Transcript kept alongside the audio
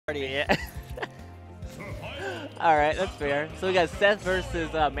Yeah. All right, that's fair. So we got Seth versus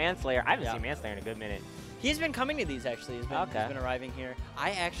Manslayer. I haven't seen Manslayer in a good minute. He's been coming to these, actually. He's been arriving here.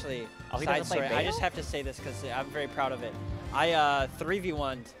 I actually, side story, I just have to say this because I'm very proud of it. I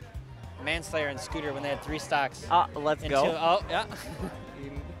 3v1'd Manslayer and Scooter when they had 3 stocks. Let's go. Oh, yeah.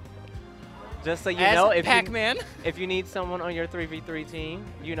 Just so you know, if you need someone on your 3v3 team,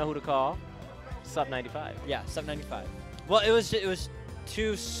 you know who to call. Sub95. Yeah, Sub95. Well, it was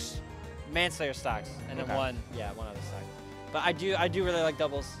 2 Manslayer stocks and then one other stock. But I do really like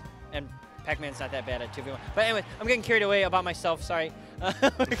doubles, and Pac-Man's not that bad at 2v1. But anyway, I'm getting carried away about myself. Sorry.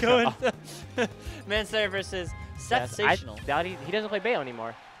 We're going Manslayer versus SETHsational. I doubt he doesn't play Bayo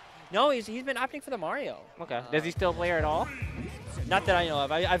anymore. No, he's been opting for the Mario. Okay. Does he still play her at all? Not that I know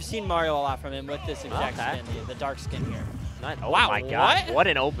of. I've seen Mario a lot from him with this exact skin, the dark skin here. Oh my God! What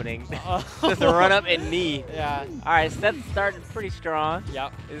an opening! Just a run up and knee. Yeah. All right, Seth started pretty strong.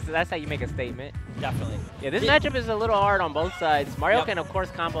 Yep. That's how you make a statement. Definitely. Yeah, this matchup is a little hard on both sides. Mario can of course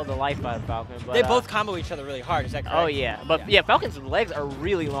combo the life out of Falcon. But, they both combo each other really hard. Is that correct? Oh yeah, but yeah, Falcon's legs are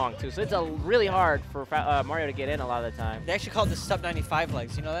really long too, so it's really hard for Mario to get in a lot of the time. They actually call it the Sub-95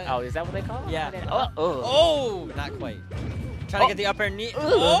 legs. You know that? Oh, is that what they call it? Yeah. Oh, not quite. Trying to get the upper knee.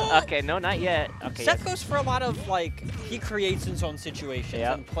 Okay, no, not yet. Okay. Seth goes for a lot of, like, he creates his own situations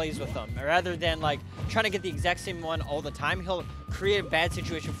and plays with them. Rather than, like, trying to get the exact same one all the time, he'll create a bad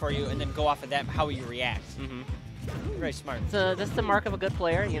situation for you and then go off of that, how you react. Very smart. So that's the mark of a good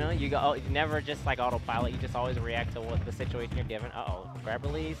player. You know, you never just, like, autopilot. You just always react to what the situation you're given. Uh-oh. Grab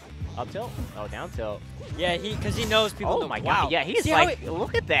release. Up tilt. Oh, down tilt. Yeah, because he knows people. Oh, my God. Yeah, he's like,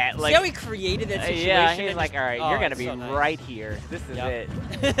 look at that. Like, see how he created that situation? Yeah, he's like, all right, you're going to be right here. This is it.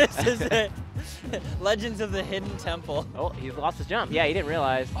 This is it. Legends of the Hidden Temple. Oh, he's lost his jump. Yeah, he didn't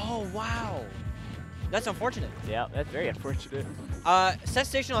realize. Oh, wow. That's unfortunate. Yeah, that's very unfortunate.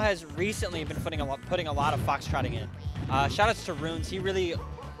 SETHsational has recently been putting a lot of foxtrotting in. Shoutouts to Runes. He really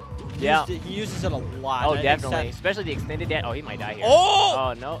he uses it a lot. Oh, definitely. Especially the extended dash. Oh, he might die here. Oh!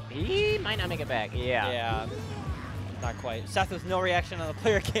 Oh, no. He might not make it back. Yeah. Yeah. Not quite. Seth with no reaction on the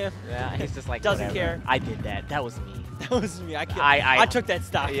player cam. Yeah, he's just like, doesn't care. I did that. That was me. That was me. I took that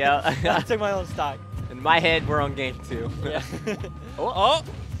stock. Yeah. I took my own stock. In my head, we're on game 2. Yeah. Oh!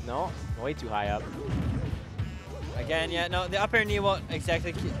 No. Way too high up. Again, yeah, no, the up air knee won't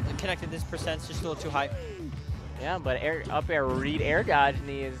exactly connect at this percent. It's just a little too high. Yeah, but up air read air dodge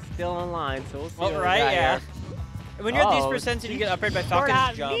knee is still in line, so we'll see. Oh, right, yeah. When you're at these percents and you get up aired by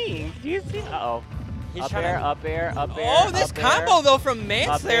Falcon's jump. Do you see? Uh-oh. Up air, up air, up air. Oh, this combo, though, from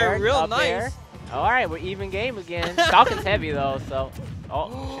Manslayer, real nice. All right, we're even game again. Falcon's heavy, though, so.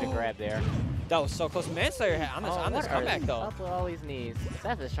 Oh, should have grabbed there. That was so close. Manslayer on this comeback, though. Up with all these knees.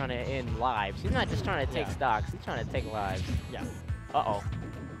 Seth is trying to end lives. He's not just trying to take stocks. He's trying to take lives. Yeah. Uh-oh.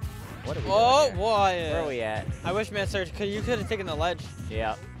 What are we doing boy. Where are we at? I wish Manslayer, you could have taken the ledge.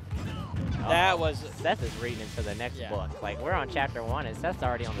 Yeah. That was. Seth is reading into the next book. Like, we're on chapter 1, and Seth's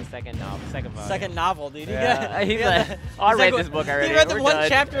already on the second novel. Second novel, dude. Yeah. He's like, I read this book already. He read the one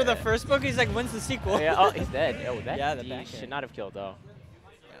chapter of the first book. He's like, when's the sequel? Yeah. Oh, he's dead. Oh, that he should not have killed, though.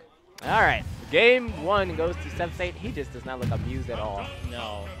 All right, game 1 goes to SFW. He just does not look amused at all.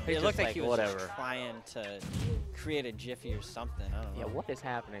 No, it looked like he was just trying to create a jiffy or something. I don't know. Yeah, what is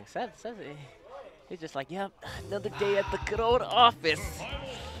happening? Seth says he's just like, yep, another day at the good old office.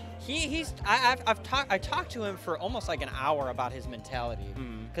 I talked to him for almost like an hour about his mentality,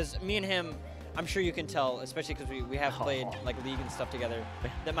 because me and him, I'm sure you can tell, especially because we have played like league and stuff together,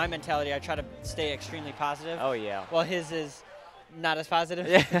 that my mentality, I try to stay extremely positive. Oh yeah. Well, his is not as positive.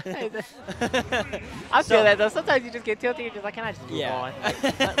 Yeah. I feel that though. Sometimes you just get tilted. You're just like, can I just move on?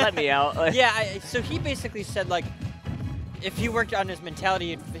 Like, let me out. Yeah. So he basically said, like, if he worked on his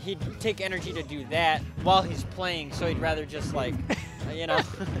mentality, he'd take energy to do that while he's playing. So he'd rather just like, you know,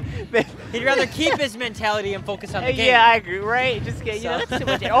 he'd rather keep his mentality and focus on the game. Yeah, I agree. Right? Just get, you know, that's too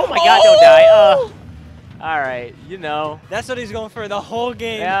much. Oh my God! Don't die. All right, you know. That's what he's going for the whole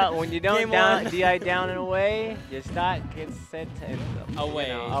game. Yeah, when you don't DI down and away, your stock gets sent away.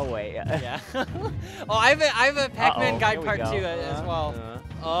 You know, away. Yeah. Oh, I have a Pac-Man guide part 2 as well.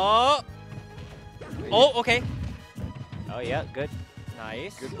 Oh, okay. Oh yeah, good.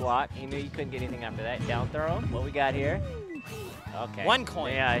 Nice. Good block. He knew you couldn't get anything after that. Down throw. What we got here? Okay. 1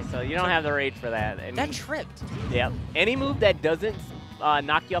 coin. Yeah, so you don't have the rage for that. That tripped. Yep. Any move that doesn't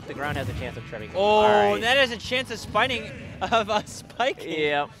knock you off the ground has a chance of tripping. Oh, that has a chance of spiking.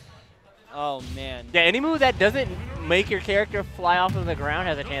 Yep. Oh, man. Yeah, any move that doesn't make your character fly off of the ground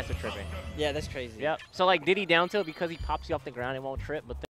has a chance of tripping. Yeah, that's crazy. Yep. So, like, Diddy down tilt, because he pops you off the ground, it won't trip, but